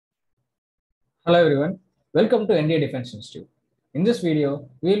Hello everyone, welcome to NDI Defence Institute. In this video,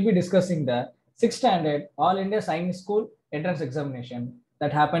 we will be discussing the 6th standard All India Sainik School entrance examination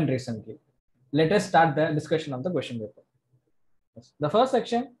that happened recently. Let us start the discussion of the question paper. The first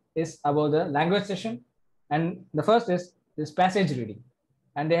section is about the language session, and the first is this passage reading.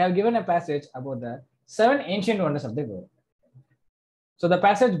 And they have given a passage about the 7 ancient wonders of the world. So the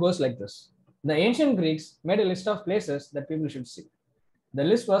passage goes like this. The ancient Greeks made a list of places that people should see. The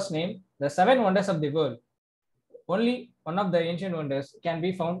list was named the 7 wonders of the world. Only one of the ancient wonders can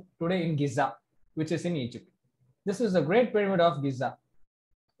be found today in Giza, which is in Egypt. This is the Great Pyramid of Giza.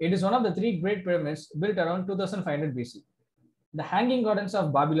 It is one of the 3 great pyramids built around 2500 BC. The Hanging Gardens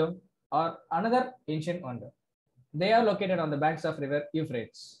of Babylon are another ancient wonder. They are located on the banks of river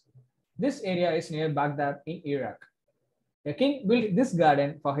Euphrates. This area is near Baghdad in Iraq. A king built this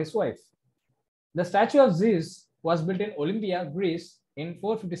garden for his wife. The statue of Zeus was built in Olympia, Greece in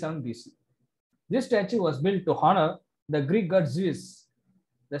 457 BC. This statue was built to honor the Greek god Zeus.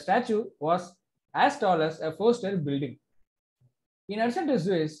 The statue was as tall as a 4-story building. In addition to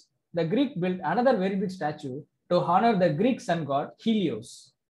Zeus, the Greek built another very big statue to honor the Greek sun god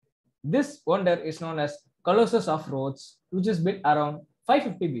Helios. This wonder is known as Colossus of Rhodes, which is built around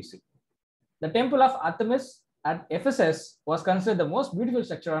 550 BC. The temple of Artemis at Ephesus was considered the most beautiful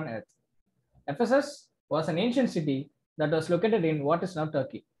structure on earth. Ephesus was an ancient city that was located in what is now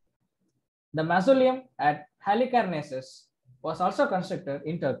Turkey. The mausoleum at Halicarnassus was also constructed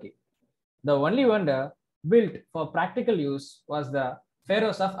in Turkey. The only wonder built for practical use was the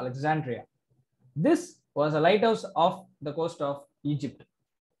Pharos of Alexandria. This was a lighthouse off the coast of Egypt.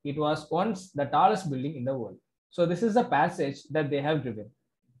 It was once the tallest building in the world. So this is the passage that they have given.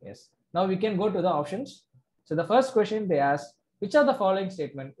 Yes. Now we can go to the options. So the first question they ask, which of the following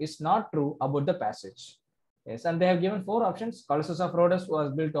statement is not true about the passage? Yes, and they have given 4 options. Colossus of Rhodes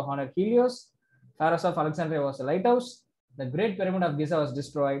was built to honor Helios. Pharos of Alexandria was a lighthouse. The Great Pyramid of Giza was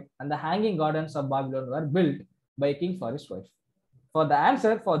destroyed, and the Hanging Gardens of Babylon were built by a king for his wife. For the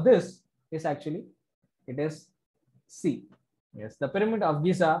answer for this is actually, it is C. Yes, the Pyramid of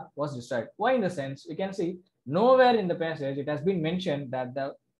Giza was destroyed. Why? In the sense, you can see nowhere in the passage it has been mentioned that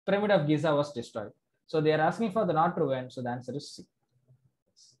the Pyramid of Giza was destroyed. So they are asking for the not true one. So the answer is C.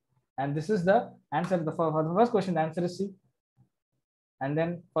 And this is the answer for the first question. The answer is C. And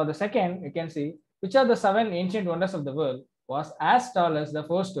then for the second, you can see which are the 7 ancient wonders of the world was as tall as the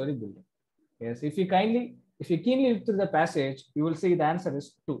 4-story building. Yes, if you keenly look through the passage, you will see the answer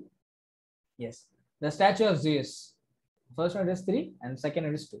is 2. Yes, the statue of Zeus. First one is 3, and second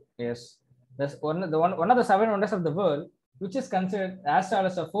one is 2. Yes, that's one of the 7 wonders of the world, which is considered as tall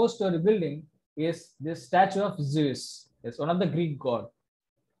as a 4-story building, is this statue of Zeus. It's one of the Greek god.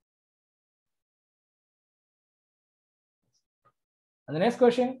 And the next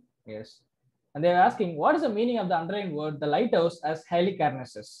question, yes. And they're asking, what is the meaning of the underlined word, the lighthouse, as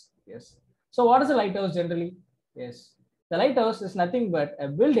Halicarnassus? Yes. So what is a lighthouse generally? Yes. The lighthouse is nothing but a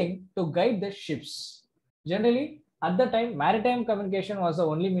building to guide the ships. Generally, at the time, maritime communication was the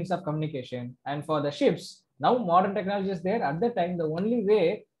only means of communication. And for the ships, now modern technology is there. At the time, the only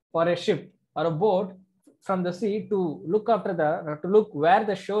way for a ship or a boat from the sea to look where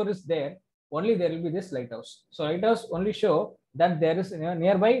the shore is there, only there will be this lighthouse. So lighthouse only show that there is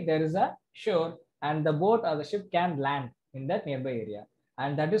nearby there is a shore and the boat or the ship can land in that nearby area,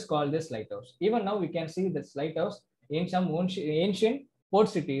 and that is called this lighthouse. Even now we can see this lighthouse in some ancient port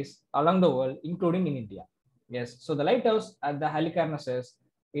cities along the world, including in India. Yes, so the lighthouse at the Halicarnassus,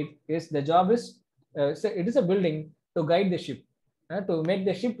 it is a building to guide the ship, to make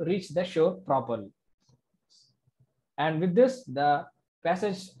the ship reach the shore properly. And with this, the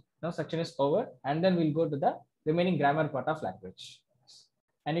passage section is over, and then we'll go to the remaining grammar part of language.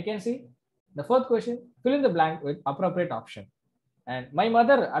 And you can see the fourth question, fill in the blank with appropriate option. And my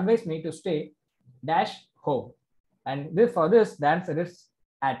mother advised me to stay dash home. And for this, the answer is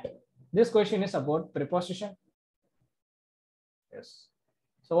at. This question is about preposition. Yes.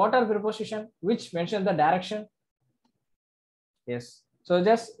 So what are preposition? Which mention the direction? Yes. So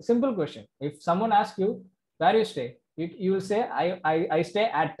just simple question. If someone asks you where you stay, you will say I stay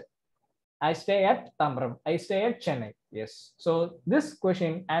at. I stay at Tambaram. I stay at Chennai. Yes. So this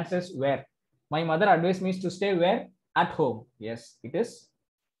question answers where. My mother advised me to stay where? At home. Yes, it is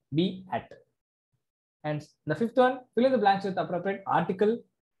be at. And the fifth one, fill in the blanks with appropriate article.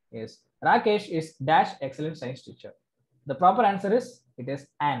 Yes. Rakesh is dash excellent science teacher. The proper answer is it is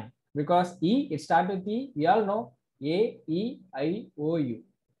an, because E, it starts with E. We all know A, E, I, O, U.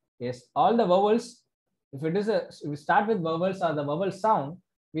 Yes. All the vowels, if we start with vowels or the vowel sound,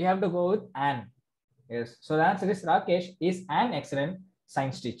 we have to go with an. Yes. So the answer is Rakesh is an excellent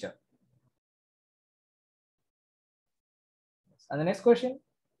science teacher. And the next question.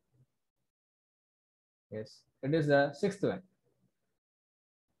 Yes, it is the sixth one.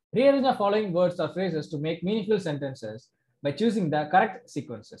 Rearrange the following words or phrases to make meaningful sentences by choosing the correct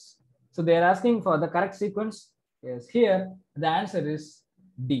sequences. So they are asking for the correct sequence. Yes, here the answer is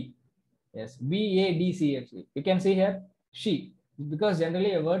D. Yes, B, A, D, C, F, C. You can see here she, because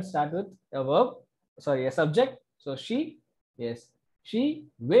generally a word starts with a verb, sorry, a subject. So she, yes, she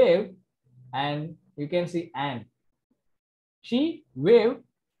waved, and you can see and. She waved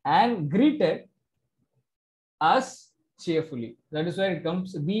and greeted us cheerfully. That is where it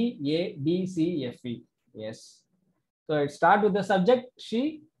comes B, A, D, C, F, E. Yes. So it starts with the subject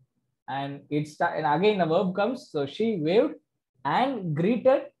she, and and again the verb comes. So she waved and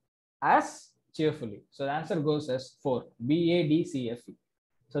greeted us cheerfully. So the answer goes as 4. B, A, D, C, F, E.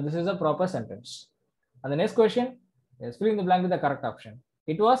 So this is a proper sentence. And the next question is fill in the blank with the correct option.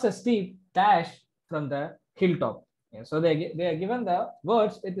 It was a steep dash from the hilltop. Yeah, so they are given the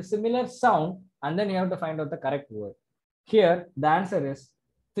words with a similar sound, and then you have to find out the correct word. Here the answer is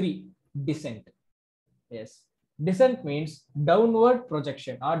 3, descent. Yes, descent means downward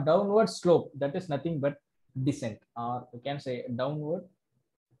projection or downward slope. That is nothing but descent, or you can say downward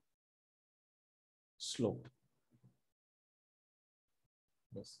slope.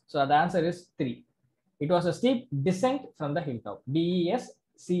 Yes, so the answer is 3. It was a steep descent from the hilltop.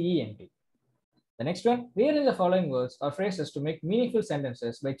 DESCENT. The next one, rearrange the following words or phrases to make meaningful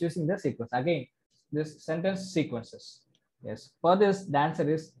sentences by choosing the sequence. Again, this sentence sequences. Yes, for this, the answer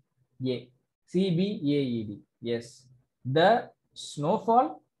is A. CBAED. Yes, the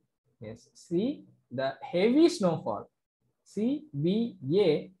snowfall. Yes, C. The heavy snowfall.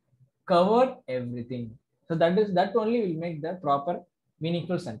 CBA covered everything. So that only will make the proper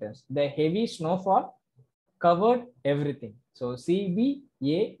meaningful sentence. The heavy snowfall covered everything. So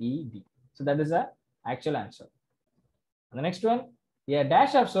CBAED. So that is the actual answer. And the next one, a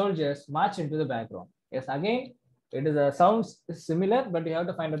dash of soldiers march into the background. Yes, again, it is a sounds similar, but you have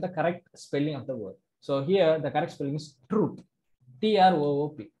to find out the correct spelling of the word. So here the correct spelling is troop.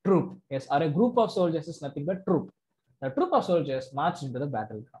 TROOP. Troop. Yes, or a group of soldiers is nothing but troop. The troop of soldiers marched into the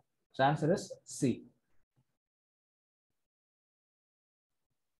battleground. So answer is C.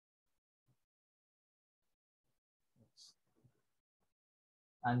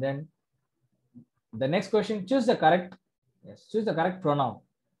 And then the next question, choose the correct, yes, choose the correct pronoun.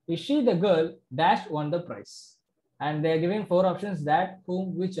 Is she the girl dash won the prize? And they are giving 4 options: that,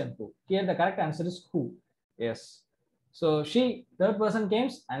 whom, which, and who. Here the correct answer is who. Yes. So she, third person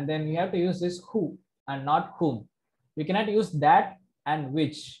comes, and then we have to use this who and not whom. We cannot use that and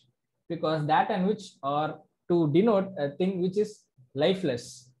which, because that and which are to denote a thing which is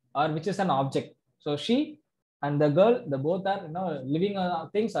lifeless or which is an object. So she and the girl, the both are living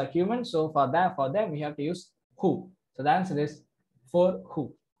things, are human. So for them we have to use who. So the answer is for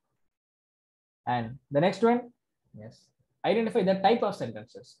who. And the next one, yes, identify the type of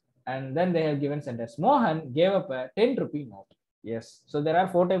sentences. And then they have given sentence: Mohan gave up a 10 rupee note. Yes, so there are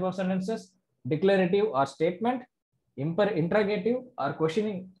 4 types of sentences: declarative or statement, interrogative or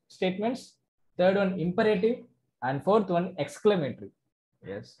questioning statements, third one imperative, and fourth one exclamatory.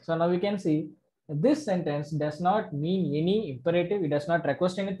 Yes, so now we can see this sentence does not mean any imperative. It does not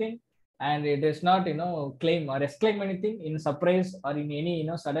request anything, and it does not claim or exclaim anything in surprise or in any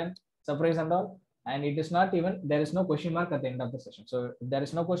sudden surprise and all. And it is not even, there is no question mark at the end of the session. So if there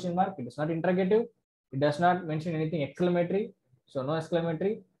is no question mark, it is not interrogative. It does not mention anything exclamatory. So no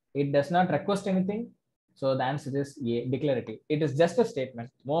exclamatory. It does not request anything. So the answer is A, declarative. It is just a statement.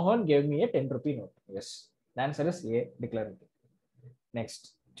 Mohan gave me a 10 rupee note. Yes, the answer is A, declarative.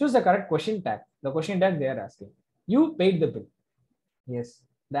 Next, choose the correct question tag. The question tag they are asking: you paid the bill. Yes,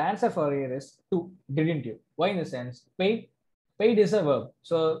 the answer for here is 2, didn't you? Why? In the sense, paid is a verb,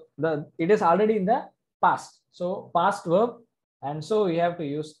 so it is already in the past, so past verb, and so we have to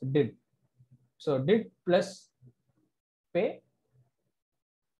use did. So did plus pay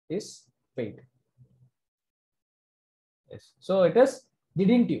is paid. Yes, so it is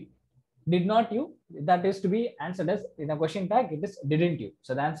didn't you, did not you, that is to be answered as in a question tag. It is didn't you.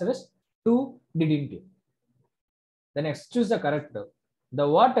 So the answer is 2, didn't you. The next, choose the correct verb. The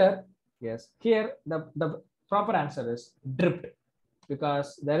water, yes, here the proper answer is dripped,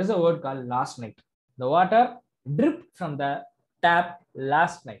 because there is a word called last night. The water dripped from the tap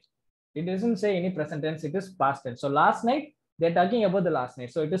last night. It doesn't say any present tense, it is past tense. So last night, they're talking about the last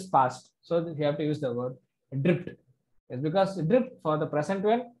night, so it is past. So you have to use the word dripped. Yes, because drip for the present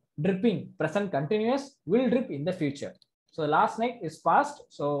one, dripping, present continuous, will drip in the future. So last night is past,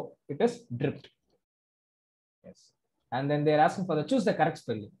 so it is dripped. Yes. And then they're asking for the choose the correct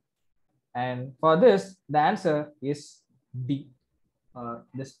spelling. And for this, the answer is D.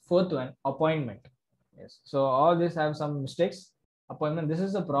 This fourth one, appointment. Yes. So all these have some mistakes. Appointment. This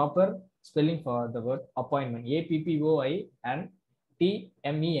is the proper spelling for the word appointment. APPOI and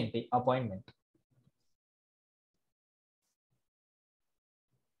TMENT. Appointment.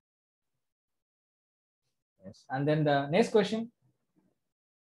 Yes. And then the next question.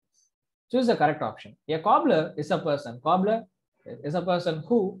 Choose the correct option. A cobbler is a person. Cobbler is a person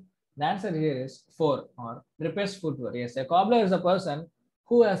who, the answer here is for or repairs footwear. Yes, a cobbler is a person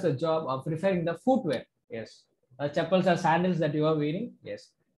who has a job of repairing the footwear. Yes, chappals or sandals that you are wearing. Yes,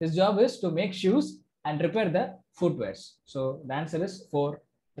 his job is to make shoes and repair the footwears. So the answer is for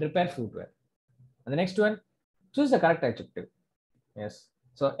repair footwear. And the next one, choose the correct adjective. Yes,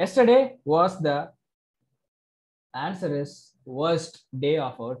 so yesterday was the answer is worst day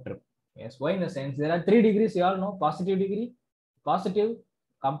of our trip. Yes, why in the sense there are 3 degrees, you all know: positive degree, positive,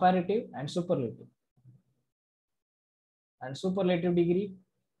 comparative, and superlative. And superlative degree,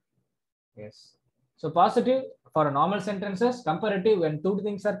 yes. So positive for a normal sentences, comparative when two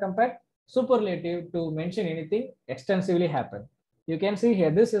things are compared, superlative to mention anything extensively happened. You can see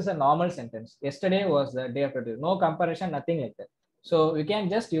here, this is a normal sentence. Yesterday was the day after. No comparison, nothing like that. So we can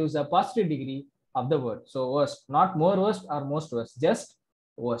just use a positive degree of the word. So worst, not more worst or most worst, just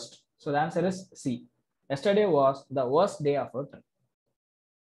worst. So the answer is C. Yesterday was the worst day of our trip.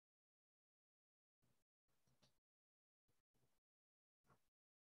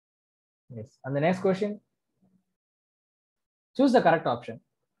 Yes. And the next question, choose the correct option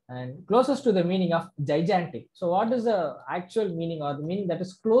and closest to the meaning of gigantic. So what is the actual meaning or the meaning that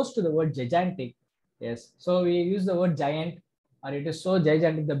is close to the word gigantic? Yes. So we use the word giant, or it is so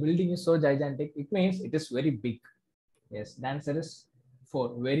gigantic, the building is so gigantic. It means it is very big. Yes. The answer is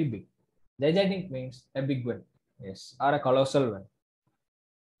 4, very big. Gigantic means a big one. Yes. Or a colossal one.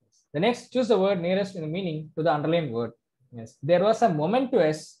 The next, choose the word nearest in the meaning to the underlined word. Yes. There was a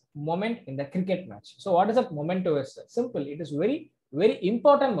momentous moment in the cricket match. So what is a momentous? Simple. It is very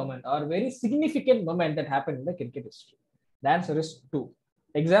important moment or very significant moment that happened in the cricket history. The answer is 2.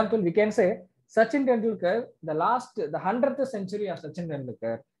 Example, we can say Sachin Tendulkar, the 100th century of Sachin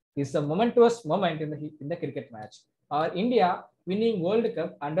Tendulkar is a momentous moment in the cricket match. Or India winning World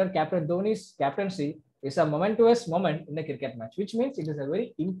Cup under Captain Dhoni's captaincy is a momentous moment in the cricket match, which means it is a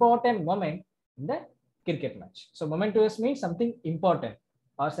very important moment in the cricket match. So momentous means something important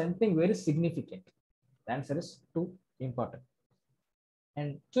or something very significant. The answer is 2, important.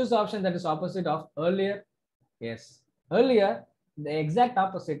 And choose the option that is opposite of earlier. Yes, earlier, the exact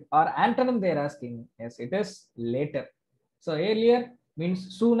opposite or antonym they are asking. Yes, it is later. So earlier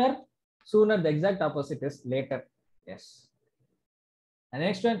means sooner. Sooner, the exact opposite is later. Yes. And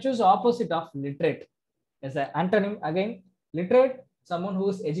next one, choose the opposite of literate. As an antonym again, literate, someone who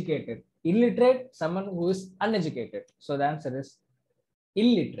is educated. Illiterate, someone who is uneducated. So the answer is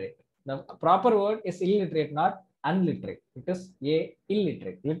illiterate. The proper word is illiterate, not unliterate. It is a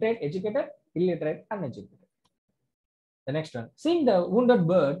illiterate. Literate, educated, illiterate, uneducated. The next one, seeing the wounded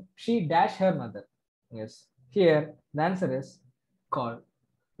bird, she dashed her mother. Yes, here the answer is called,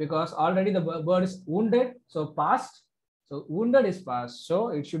 because already the bird is wounded, so past. So wounded is past, so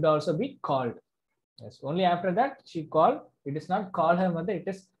it should also be called. Yes, only after that she called. It is not called her mother, it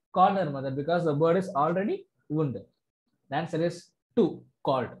is called her mother because the bird is already wounded. The answer is 2,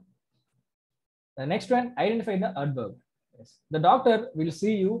 called. The next one, identify the adverb. Yes, the doctor will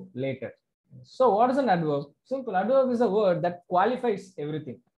see you later. So what is an adverb? Simple. Adverb is a word that qualifies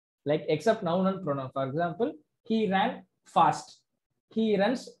everything, like except noun and pronoun. For example, he ran fast. He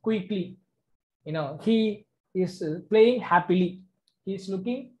runs quickly. He is playing happily. He is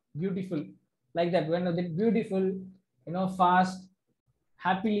looking beautiful. Like that. When the beautiful, fast,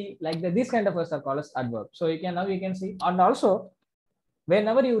 happily, like that. These kind of words are called as adverb. So you can see. And also,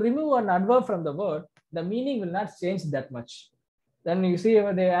 whenever you remove an adverb from the word, the meaning will not change that much. Then you see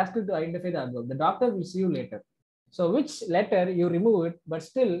they ask you to identify the adverb. The doctor will see you later. So which letter you remove it, but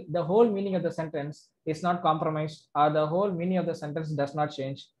still the whole meaning of the sentence is not compromised, or the whole meaning of the sentence does not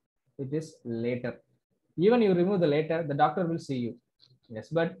change. It is later. Even you remove the later, the doctor will see you. Yes,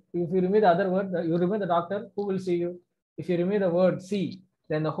 but if you remove the other word, you remove the doctor, who will see you? If you remove the word see,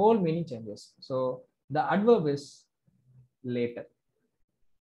 then the whole meaning changes. So the adverb is later.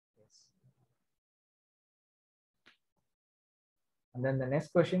 And then the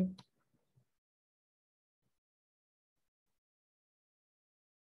next question.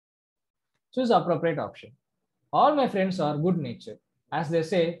 Choose the appropriate option. All my friends are good natured. As they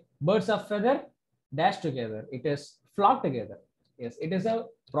say, birds of feather dash together. It is flock together. Yes, it is a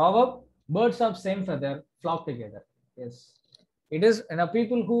proverb. Birds of same feather flock together. Yes, it is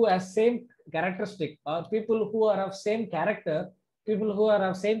people who have same characteristic or people who are of same character people who are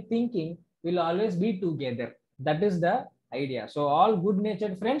of same thinking will always be together. That is the idea. So all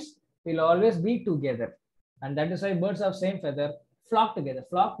good-natured friends will always be together, and that is why birds of same feather flock together.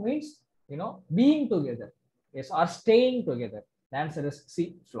 Flock means being together, yes, or staying together. The answer is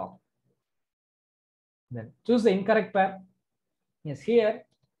C, flock. Then choose the incorrect pair. Yes, here,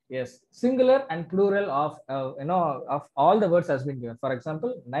 yes, singular and plural of of all the words has been given. For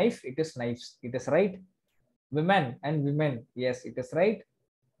example, knife, it is knives, it is right. Women and women, yes, it is right.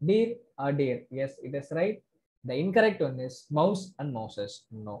 Deer or deer, yes, it is right. The incorrect one is mouse and mouses,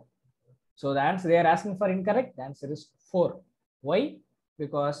 no. So the answer they are asking for incorrect, the answer is 4. Why?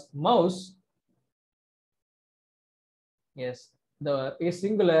 Because mouse, yes, the is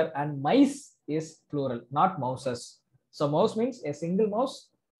singular and mice is plural, not mouses. So mouse means a single mouse,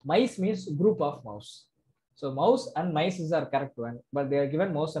 mice means group of mouse. So mouse and mice is our correct one, but they are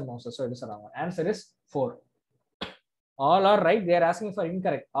given mouse and mouses, so it is wrong one. Answer is 4. All are right, they are asking for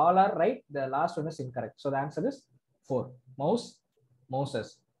incorrect. All are right, the last one is incorrect. So the answer is 4. Mouse,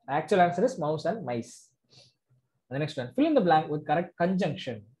 mouses. Actual answer is mouse and mice. And the next one, fill in the blank with correct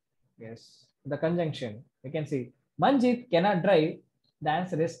conjunction. Yes, the conjunction. You can see Manjit cannot drive. The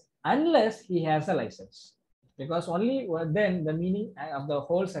answer is unless he has a license, because only then the meaning of the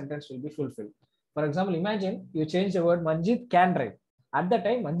whole sentence will be fulfilled. For example, imagine you change the word Manjit can drive. At the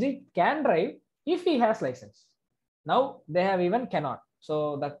time, Manjit can drive if he has license. Now they have even cannot.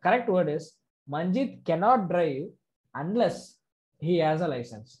 So the correct word is Manjit cannot drive unless he has a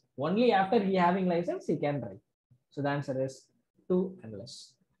license. Only after he having license he can drive. So the answer is 2,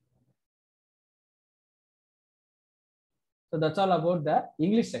 unless. So that's all about the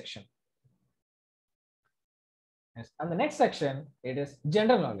English section. Yes. And the next section, it is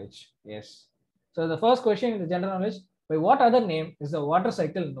general knowledge. Yes. So the first question in the general knowledge, by what other name is the water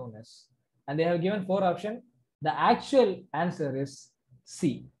cycle known as? And they have given 4 options. The actual answer is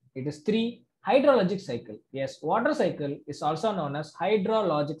C. It is 3, hydrologic cycle. Yes, water cycle is also known as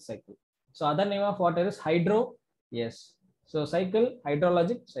hydrologic cycle. So other name of water is hydro. Yes. So cycle,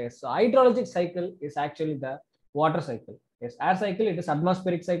 hydrologic. So yes. So hydrologic cycle is actually the water cycle. Yes. Air cycle, it is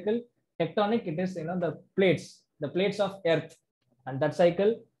atmospheric cycle. Tectonic, it is the plates of earth, and that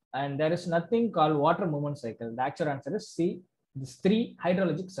cycle. And there is nothing called water movement cycle. The actual answer is C. This 3,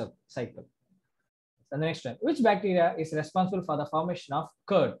 hydrologic cycle. And the next one, which bacteria is responsible for the formation of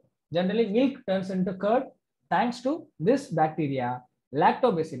curd? Generally, milk turns into curd thanks to this bacteria,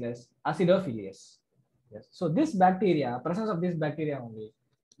 Lactobacillus acidophilus. Yes. So this bacteria, presence of this bacteria only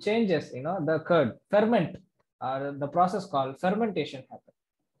changes, the curd, ferment, or the process called fermentation happens.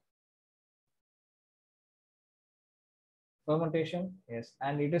 Fermentation, yes,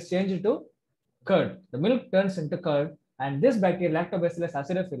 and it is changed to curd. The milk turns into curd, and this bacteria, Lactobacillus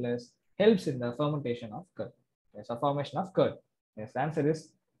acidophilus, helps in the fermentation of curd. Yes, a formation of curd. Yes, the answer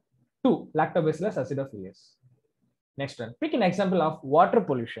is 2, Lactobacillus acidophilus. Next one, pick an example of water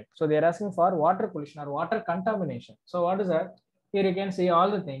pollution. So they are asking for water pollution or water contamination. So what is that? Here you can see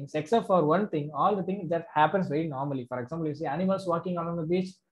all the things except for one thing, all the things that happens very normally. For example, you see animals walking along the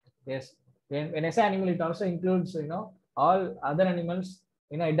beach. Yes, when I say animal, it also includes all other animals.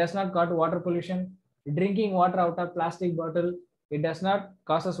 It does not cause water pollution. Drinking water out of plastic bottle, it does not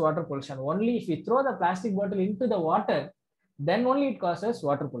causes water pollution. Only if you throw the plastic bottle into the water, then only it causes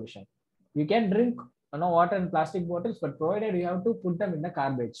water pollution. You can drink water in plastic bottles, but provided you have to put them in the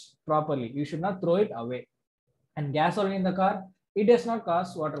garbage properly. You should not throw it away. And gasoline in the car, it does not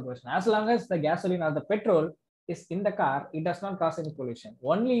cause water pollution. As long as the gasoline or the petrol is in the car, it does not cause any pollution.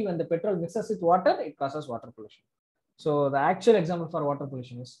 Only when the petrol mixes with water, it causes water pollution. So the actual example for water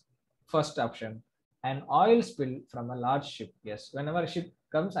pollution is first option, an oil spill from a large ship. Yes, whenever a ship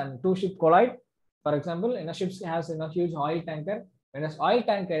comes and 2 ships collide, for example, a ship has a huge oil tanker. When an oil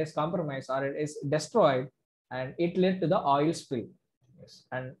tanker is compromised or it is destroyed, and it led to the oil spill. Yes,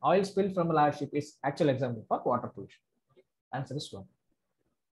 and oil spill from a large ship is actual example for water pollution. Answer is 1.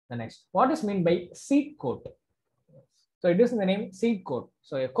 The next, what is meant by seed coat? So it is in the name seed coat.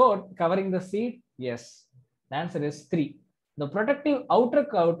 So a coat covering the seed. Yes, the answer is 3. The protective outer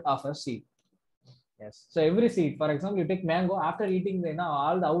coat of a seed. Yes. So every seed, for example, you take mango. After eating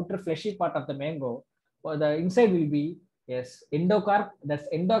all the outer fleshy part of the mango, well, the inside will be endocarp. That's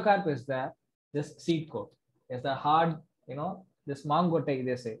endocarp is this seed coat. Yes, the hard this mango take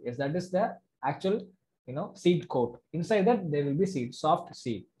they say. Yes, that is the actual seed coat. Inside that there will be seed, soft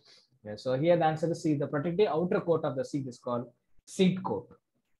seed. Yes. So here the answer is C. The protective outer coat of the seed is called seed coat.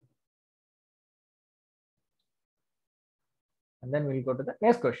 And then we'll go to the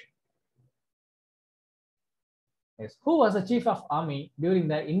next question. Yes. Who was the chief of army during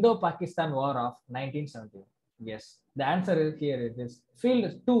the Indo-Pakistan War of 1971? Yes, the answer is here. It is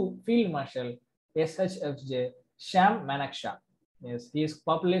Field 2 Field Marshal SHFJ Sham Manakshaw. Yes, he is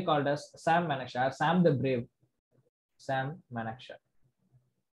popularly called as Sam Manakshaw or Sam the Brave. Sam Manakshaw.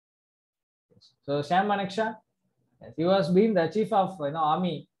 Yes. So Sham Manakshaw, yes, he was being the chief of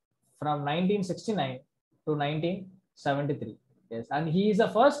army from 1969 to 1973. Yes, and he is the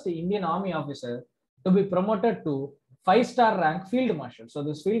first Indian Army officer to be promoted to 5-star rank Field Marshal. So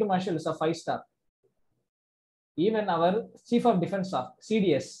this Field Marshal is a 5-star. Even our Chief of Defence of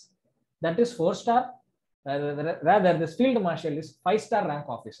CDS, that is 4-star. Rather, this Field Marshal is 5-star rank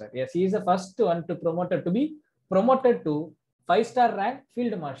officer. Yes, he is the first one to be promoted to 5-star rank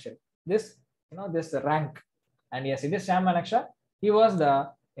Field Marshal. This this rank, and yes, it is Sham Manakshaw. He was the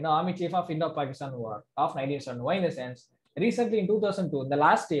Army Chief of Indo-Pakistan War of 1971. Why in the sense? Recently in 2002, the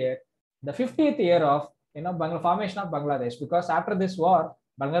last year, the 50th year of formation of Bangladesh, because after this war,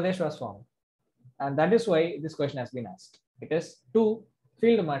 Bangladesh was formed. And that is why this question has been asked. It is to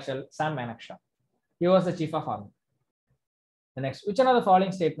Field Marshal Sam Manakshaw. He was the Chief of Army. The next, which another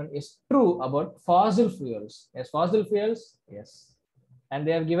following statement is true about fossil fuels? Yes, fossil fuels, yes. And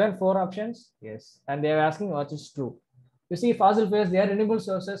they have given 4 options, yes. And they are asking what is true. You see, fossil fuels, they are renewable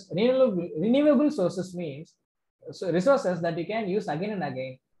sources. Renewable sources means resources that you can use again and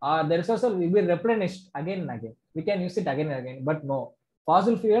again, or the resources will be replenished again and again. We can use it again and again, but no.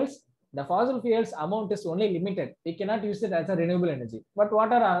 Fossil fuels, the fossil fuels amount is only limited. We cannot use it as a renewable energy. But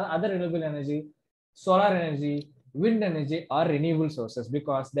what are other renewable energy? Solar energy, wind energy are renewable sources,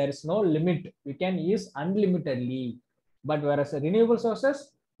 because there is no limit. We can use unlimitedly. But whereas renewable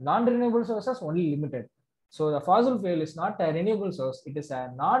sources, non-renewable sources only limited. So the fossil fuel is not a renewable source, it is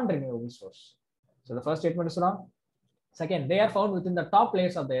a non-renewable source. So the first statement is wrong. Second, they are found within the top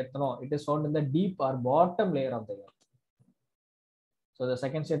layers of the earth. No, it is found in the deep or bottom layer of the earth. So the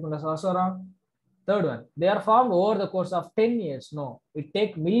second statement is also wrong. Third one, they are formed over the course of 10 years. No, it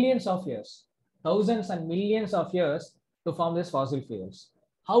takes millions of years, thousands and millions of years to form these fossil fuels.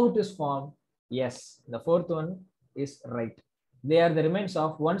 How it is formed? Yes, the fourth one is right. They are the remains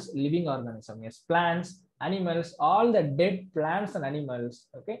of once living organism. Yes, plants, animals, all the dead plants and animals,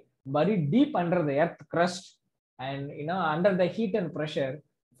 okay, buried deep under the earth crust, and under the heat and pressure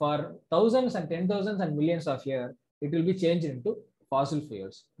for thousands and 10,000s and millions of years, it will be changed into fossil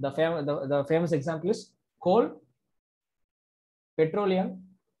fuels. The famous example is coal, petroleum,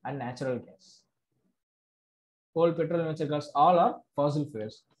 and natural gas. Coal, petroleum, natural gas, all are fossil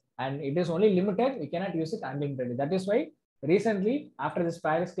fuels, and it is only limited. We cannot use it unlimitedly. That is why recently, after this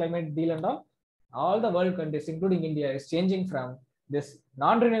Paris climate deal and all the world countries, including India, is changing from this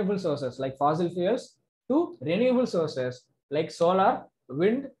non-renewable sources like fossil fuels to renewable sources like solar,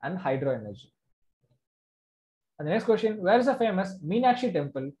 wind, and hydro energy. And the next question, where is the famous Meenakshi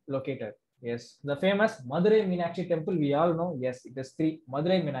temple located? Yes, the famous Madurai Meenakshi temple, we all know. Yes, it is 3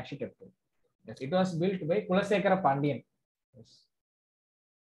 Madurai Meenakshi temple. Yes, it was built by Kulasekara Pandyan. Yes.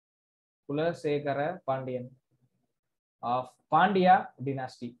 Kulasekara Pandyan of Pandya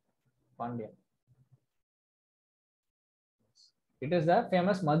dynasty. Pandyan. It is the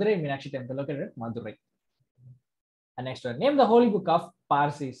famous Madurai Meenakshi temple located at Madurai. And next one, name the holy book of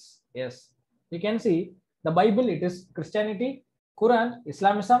Parsis. Yes, you can see the Bible, it is Christianity, Quran,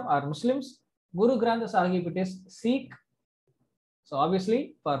 Islamism or Muslims, Guru Granth Sahib, it is Sikh. So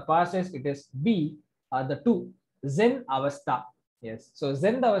obviously for Parsis, it is B or the 2, Zen Avesta. Yes, so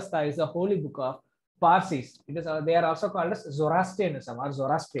Zen Avesta is the holy book of Parsis. It is they are also called as Zoroastrianism or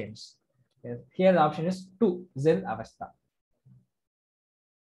Zoroastrians. Yes, here the option is 2, Zen Avesta.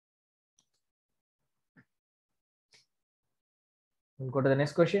 We'll go to the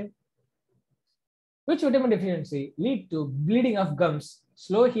next question. Which vitamin deficiency lead to bleeding of gums,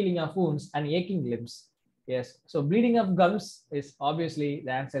 slow healing of wounds, and aching limbs? Yes, so bleeding of gums is obviously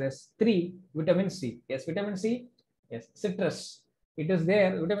the answer is 3, vitamin C. Yes, vitamin C, yes, citrus. It is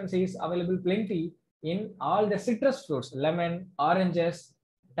there. Vitamin C is available plenty in all the citrus fruits, lemon, oranges,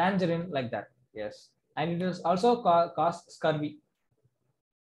 tangerine, like that. Yes, and it is also cause scurvy.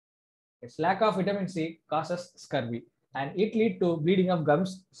 Yes, lack of vitamin C causes scurvy, and it lead to bleeding of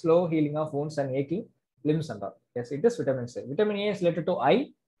gums, slow healing of wounds, and aching limbs and all. Yes, it is vitamin C. Vitamin A is related to eye,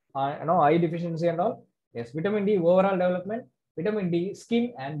 eye deficiency and all. Yes, vitamin D, overall development. Vitamin D,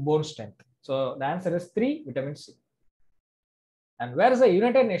 skin and bone strength. So the answer is 3, vitamin C. And where is the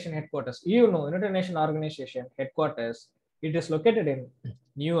United Nations headquarters? United Nations Organization headquarters. It is located in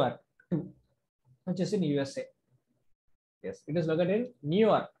New York, which is in USA. Yes, it is located in New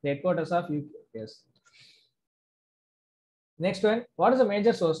York, the headquarters of UK. Yes. Next one, what is the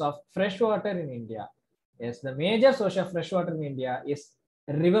major source of fresh water in India? Yes, the major source of fresh water in India is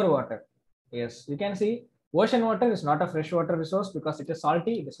river water. Yes, you can see Ocean water is not a freshwater resource because it is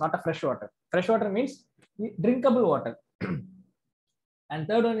salty. It is not a freshwater. Freshwater means drinkable water. And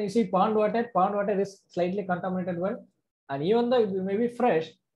third one, you see pond water. Pond water is slightly contaminated one. And even though it may be fresh,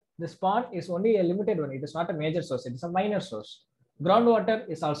 this pond is only a limited one. It is not a major source. It is a minor source. Groundwater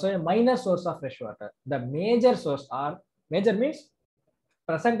is also a minor source of fresh water. The major source are, major means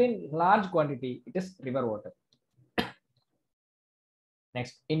present in large quantity. It is river water.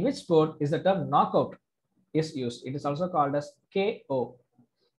 Next, in which sport is the term knockout is used? It is also called as KO.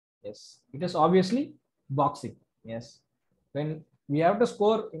 Yes, it is obviously boxing. Yes, when we have to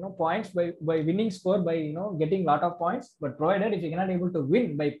score, points by winning score by getting lot of points, but provided if you cannot able to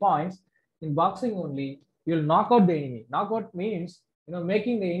win by points in boxing only, you will knock out the enemy. Knockout means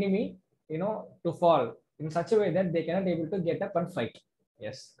making the enemy to fall in such a way that they cannot able to get up and fight.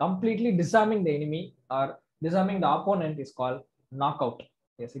 Yes, completely disarming the enemy or disarming the opponent is called knockout.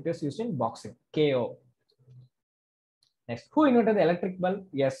 Yes, it is used in boxing. KO. Next, who invented the electric bulb?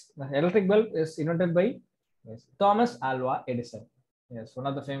 Yes, the electric bulb is invented by Thomas Alva Edison. Yes, one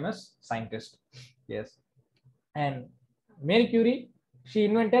of the famous scientists. Yes, and Marie Curie, she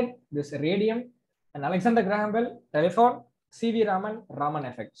invented this radium, and Alexander Graham Bell, telephone, C.V. Raman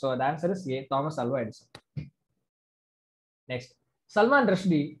effect. So the answer is A, Thomas Alva Edison. Next, Salman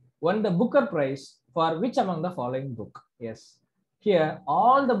Rushdie won the Booker Prize for which among the following book? Yes, here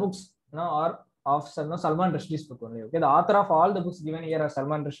all the books are of Salman Rushdie's book only. Okay, the author of all the books given here are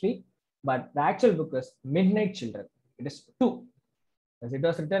Salman Rushdie, but the actual book is Midnight Children. It is 2. Yes, it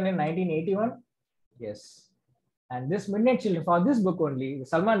was written in 1981. Yes, and this Midnight Children, for this book only,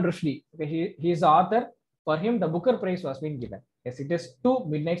 Salman Rushdie, okay, he is the author. For him, the Booker Prize was being given. Yes, it is 2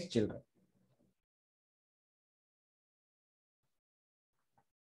 Midnight Children.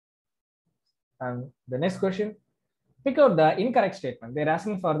 And the next question, pick out the incorrect statement. They're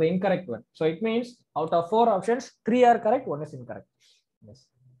asking for the incorrect one. So it means out of 4 options, 3 are correct, 1 is incorrect. Yes.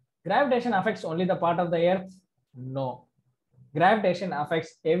 Gravitation affects only the part of the earth? No. Gravitation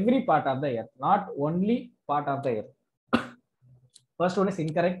affects every part of the earth, not only part of the earth. First one is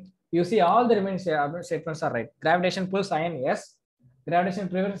incorrect. You see all the remaining statements are right. Gravitation pulls iron, yes. Gravitation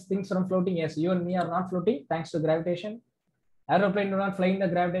prevents things from floating, yes. You and me are not floating thanks to gravitation. Aeroplane do not fly in the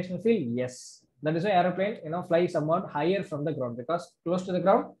gravitational field, yes. That is why aeroplane fly somewhat higher from the ground, because close to the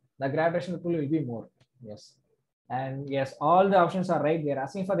ground the gravitational pull will be more. Yes, and yes, all the options are right. They are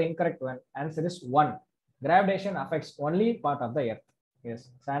asking for the incorrect one. Answer is 1. Gravitation affects only part of the earth. Yes,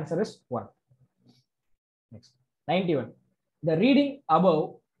 so answer is 1. Next, 91. The reading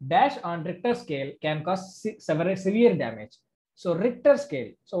above dash on Richter scale can cause several severe damage. So Richter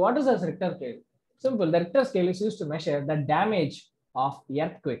scale. So what is this Richter scale? Simple. The Richter scale is used to measure the damage of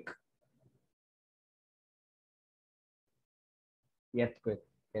earthquake. Earthquake.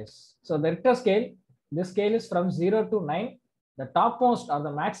 Yes. So the Richter scale, this scale is from 0 to 9. The topmost or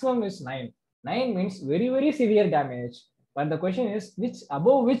the maximum is 9. 9 means very, very severe damage. But the question is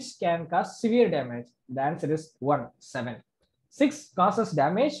above which can cause severe damage? The answer is 1, 7. 6 causes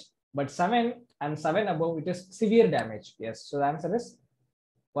damage, but 7 and 7 above, it is severe damage. Yes. So the answer is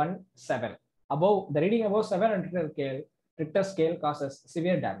 1, 7. Above the reading above 7 on Richter scale causes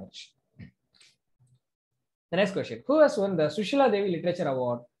severe damage. The next question, who has won the Sushila Devi Literature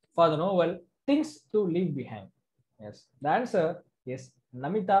Award for the novel Things to Leave Behind? Yes, the answer is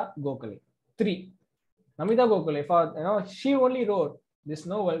Namita Gokhale. 3. Namita Gokhale, for she only wrote this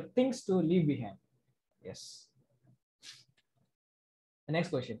novel Things to Leave Behind. Yes. The next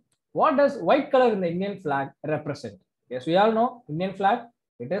question, what does white color in the Indian flag represent? Yes, we all know Indian flag.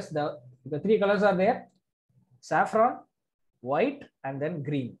 It is the 3 colors are there: saffron, white, and then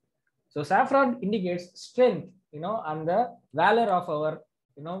green. So saffron indicates strength, and the valor of our,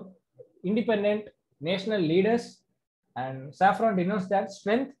 independent national leaders, and saffron denotes that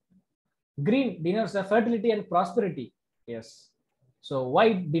strength. Green denotes the fertility and prosperity. Yes. So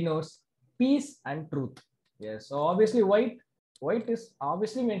white denotes peace and truth. Yes. So obviously white is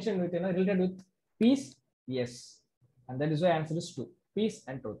obviously mentioned with related with peace. Yes. And that is why answer is 2. Peace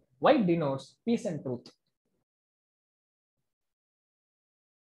and truth. White denotes peace and truth.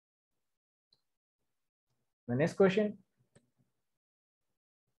 The next question.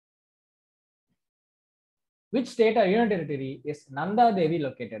 Which state or union territory is Nanda Devi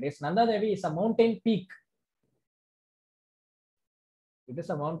located? Yes, Nanda Devi is a mountain peak. It is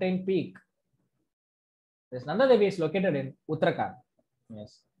a mountain peak. This Nanda Devi is located in Uttarakhand.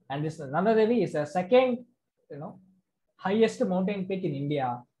 Yes. And this Nanda Devi is a second, highest mountain peak in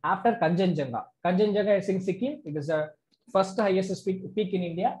India after Kanchenjunga. Kanchenjunga is in Sikkim. It is the first highest peak in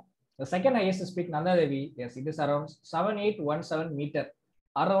India. The second highest peak, Nanda Devi, yes, it is around 7817 meter.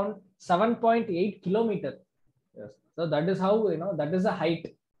 around 7.8 kilometer. Yes. So that is how, that is the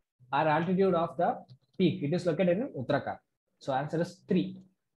height or altitude of the peak. It is located in Uttarakhand. So answer is 3.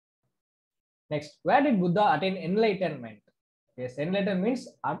 Next, where did Buddha attain enlightenment? Yes, enlightenment means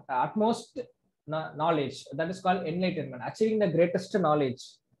utmost knowledge. That is called enlightenment. Achieving the greatest knowledge.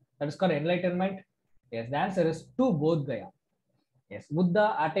 That is called enlightenment. Yes, the answer is to Bodh Gaya. Yes,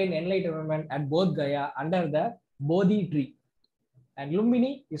 Buddha attained enlightenment at Bodh Gaya under the Bodhi tree. And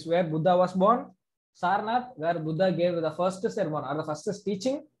Lumbini is where Buddha was born. Sarnath, where Buddha gave the first sermon or the first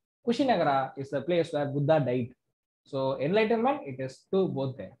teaching. Kushinagara is the place where Buddha died. So enlightenment, it is to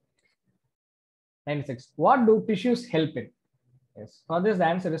Bodh Gaya. 96. What do tissues help in? Yes, for this the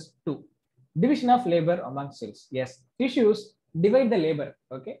answer is 2. Division of labor among cells. Yes, tissues divide the labor.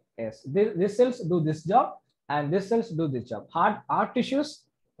 Okay. Yes, these cells do this job and these cells do this job. Heart tissues,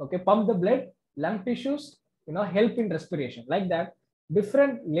 okay, pump the blood. Lung tissues, help in respiration. Like that,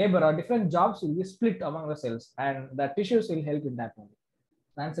 different labor or different jobs will be split among the cells, and the tissues will help in that only.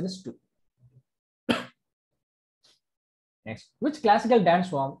 The answer is 2. Next, which classical dance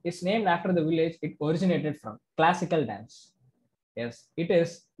form is named after the village it originated from? Classical dance. Yes, it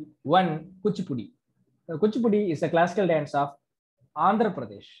is 1. Kuchipudi. Kuchipudi is a classical dance of Andhra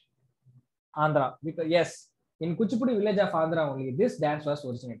Pradesh. Andhra, because yes, in Kuchipudi village of Andhra only this dance was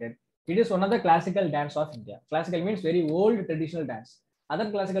originated. It is one of the classical dance of India. Classical means very old traditional dance. Other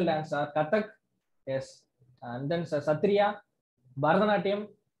classical dance are Kathak, yes, and then Satriya, Bharatanatyam,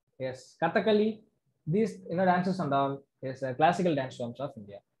 yes, Kathakali. These dances and all is classical dance forms of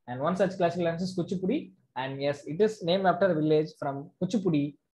India. And one such classical dance is Kuchipudi. And yes, it is named after a village from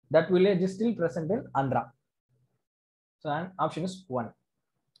Kuchipudi. That village is still present in Andhra. So option is 1.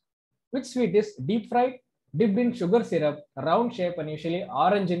 Which sweet is deep fried, dipped in sugar syrup, round shape and usually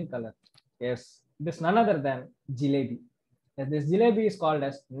orange in color? Yes, it is none other than jalebi. Yes, this jalebi is called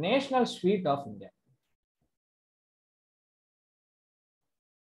as national sweet of India.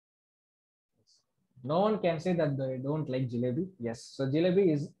 No one can say that they don't like jalebi. Yes, so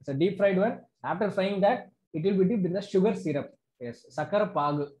jalebi is a deep fried one. After frying that, it will be dipped in the sugar syrup. Yes, sakar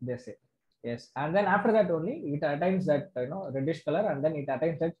pag they say. Yes, and then after that only it attains that reddish color, and then it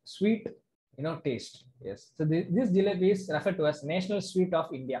attains that sweet taste. Yes, so this jalebi is referred to as national sweet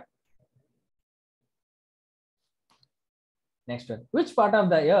of India. Next one, which part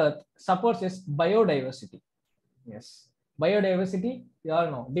of the earth supports its biodiversity? Yes, biodiversity, you all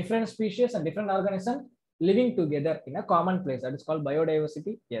know, different species and different organisms living together in a common place. That is called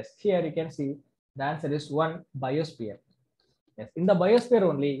biodiversity. Yes, here you can see the answer is 1. Biosphere. Yes, in the biosphere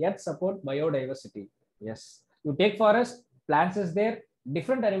only Earth support biodiversity. Yes, you take forest, plants is there,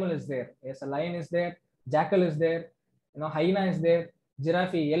 different animal is there. Yes, a lion is there, jackal is there, hyena is there,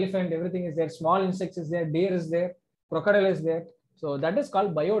 giraffe, elephant, everything is there. Small insects is there, deer is there, crocodile is there. So that is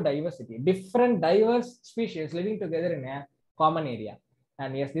called biodiversity. Different diverse species living together in a common area.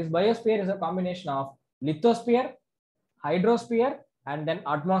 And yes, this biosphere is a combination of lithosphere, hydrosphere, and then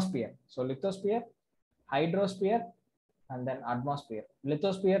atmosphere. So lithosphere, hydrosphere, and then atmosphere.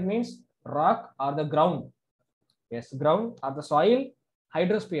 Lithosphere means rock or the ground. Yes, ground or the soil.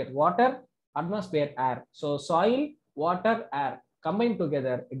 Hydrosphere, water. Atmosphere, air. So soil, water, air combined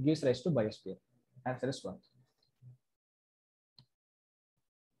together, it gives rise to biosphere. Answer is 1.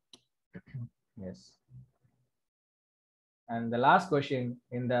 Yes. And the last question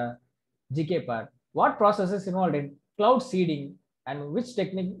in the GK part, what process is involved in cloud seeding and which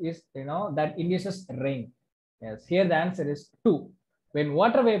technique is that induces rain? Yes, here the answer is 2. When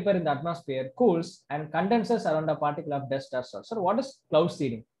water vapor in the atmosphere cools and condenses around a particle of dust or salt. So what is cloud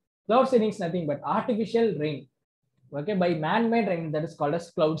seeding? Cloud seeding is nothing but artificial rain. Okay, by man-made rain, that is called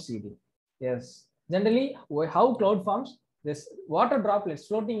as cloud seeding. Yes, generally how cloud forms? This water droplets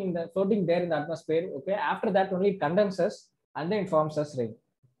floating there in the atmosphere. Okay, after that only it condenses and then it forms as rain.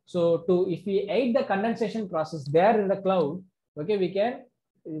 So if we aid the condensation process there in the cloud, okay, we can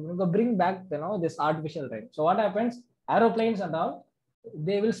bring back this artificial rain. So what happens? Aeroplanes and all,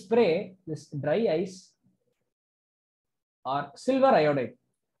 they will spray this dry ice or silver iodide.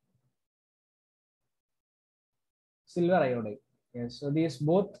 Silver iodide. Yes, so these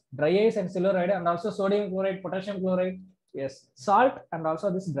both dry ice and silver iodide, and also sodium chloride, potassium chloride. Yes, salt and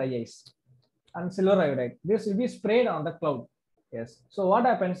also this dry ice and silver iodide. This will be sprayed on the cloud. Yes. So what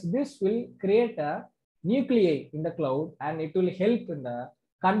happens? This will create a nuclei in the cloud, and it will help in the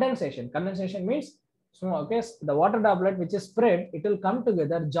condensation. Condensation means the water droplet which is spread, it will come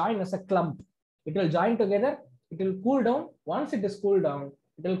together, join as a clump. It will join together. It will cool down. Once it is cooled down,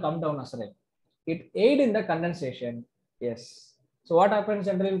 it will come down as rain. It aid in the condensation. Yes. So what happens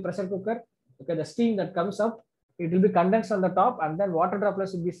generally in pressure cooker? Okay, the steam that comes up, it will be condensed on the top, and then water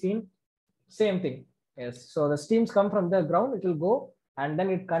droplets will be seen. Same thing. Yes. So the steams come from the ground, it will go, and then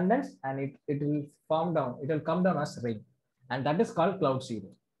it condense, and it will form down. It will come down as rain, and that is called cloud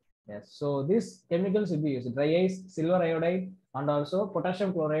seeding. Yes. So these chemicals will be used. Dry ice, silver iodide, and also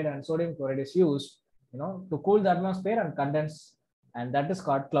potassium chloride and sodium chloride is used, to cool the atmosphere and condense, and that is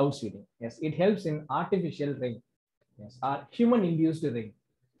called cloud seeding. Yes. It helps in artificial rain. Yes. Or human-induced rain.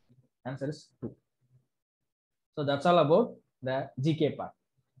 Answer is 2. So that's all about the GK part.